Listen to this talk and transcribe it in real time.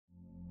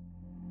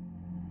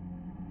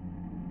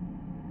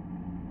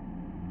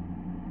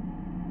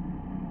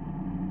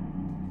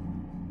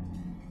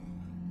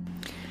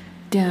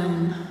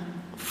Down,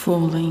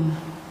 falling,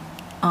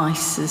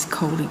 ice is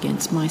cold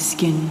against my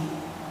skin.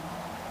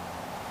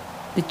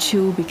 The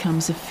chill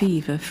becomes a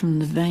fever from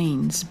the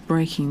veins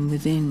breaking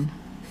within.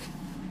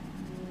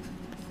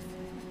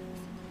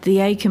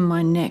 The ache in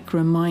my neck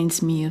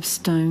reminds me of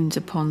stones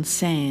upon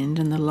sand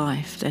and the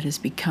life that has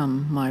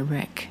become my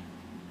wreck.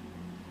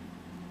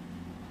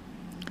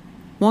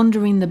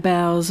 Wandering the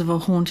bows of a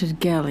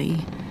haunted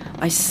galley,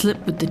 I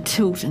slip with the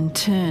tilt and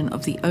turn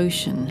of the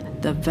ocean,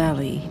 the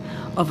valley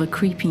of a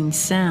creeping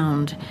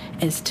sound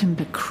as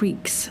timber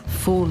creaks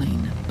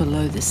falling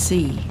below the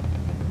sea.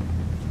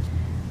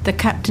 The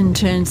captain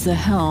turns the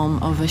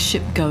helm of a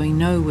ship going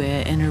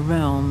nowhere in a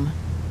realm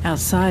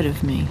outside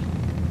of me.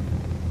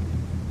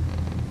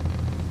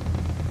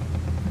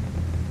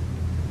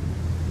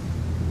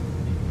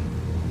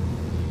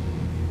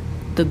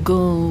 The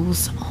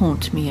ghouls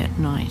haunt me at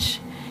night.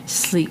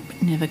 Sleep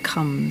never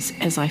comes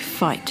as I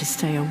fight to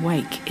stay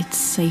awake. It's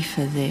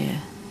safer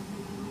there.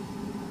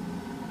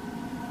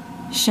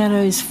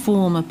 Shadows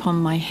form upon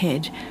my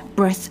head,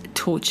 breath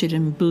tortured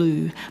in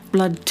blue,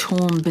 blood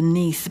torn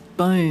beneath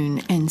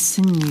bone and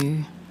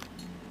sinew.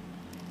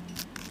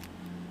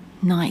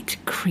 Night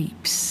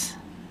creeps,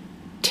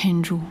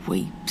 tendril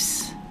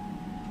weeps.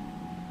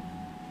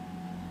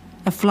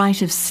 A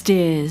flight of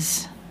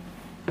stairs,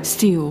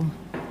 steel,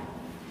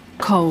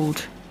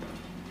 cold,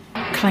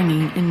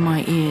 clanging in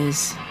my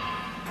ears.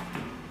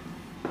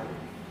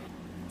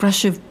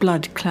 Rush of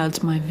blood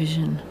clouds my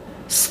vision.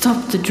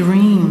 Stop the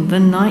dream, the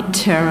night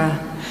terror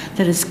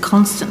that is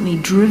constantly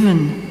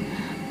driven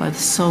by the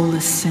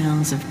soulless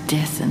sounds of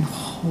death in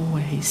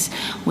hallways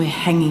where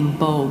hanging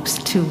bulbs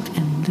tilt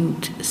and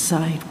loot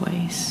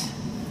sideways.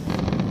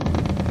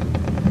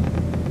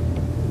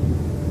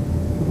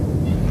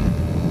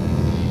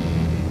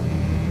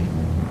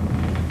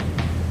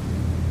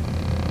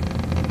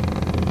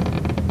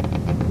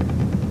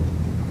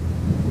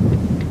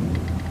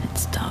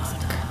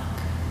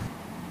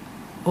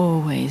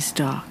 Always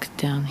dark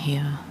down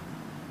here.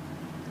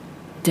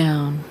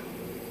 Down,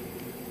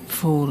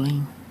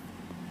 falling,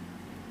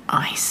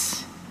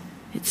 ice.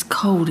 It's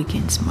cold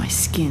against my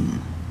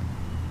skin.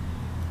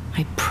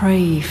 I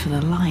pray for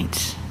the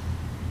light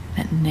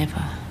that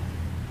never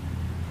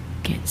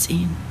gets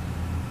in.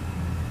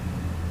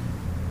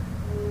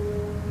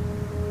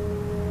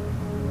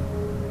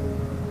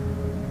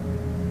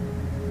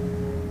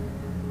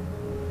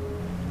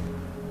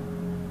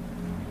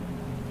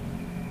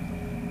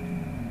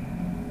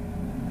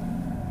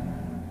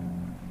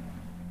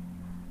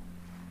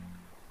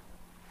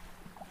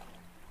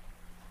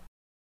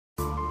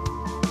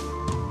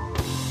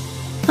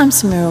 I'm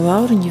Samira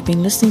Wild and you've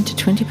been listening to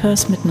 20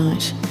 Past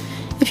Midnight.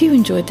 If you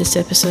enjoyed this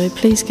episode,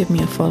 please give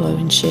me a follow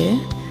and share.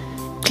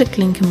 Click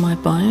link in my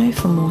bio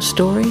for more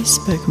stories,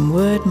 spoken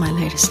word, my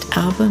latest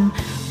album,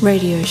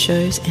 radio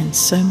shows and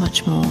so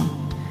much more.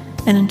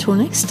 And until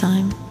next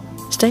time,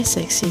 stay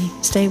sexy,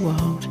 stay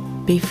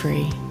wild, be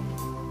free.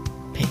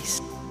 Peace.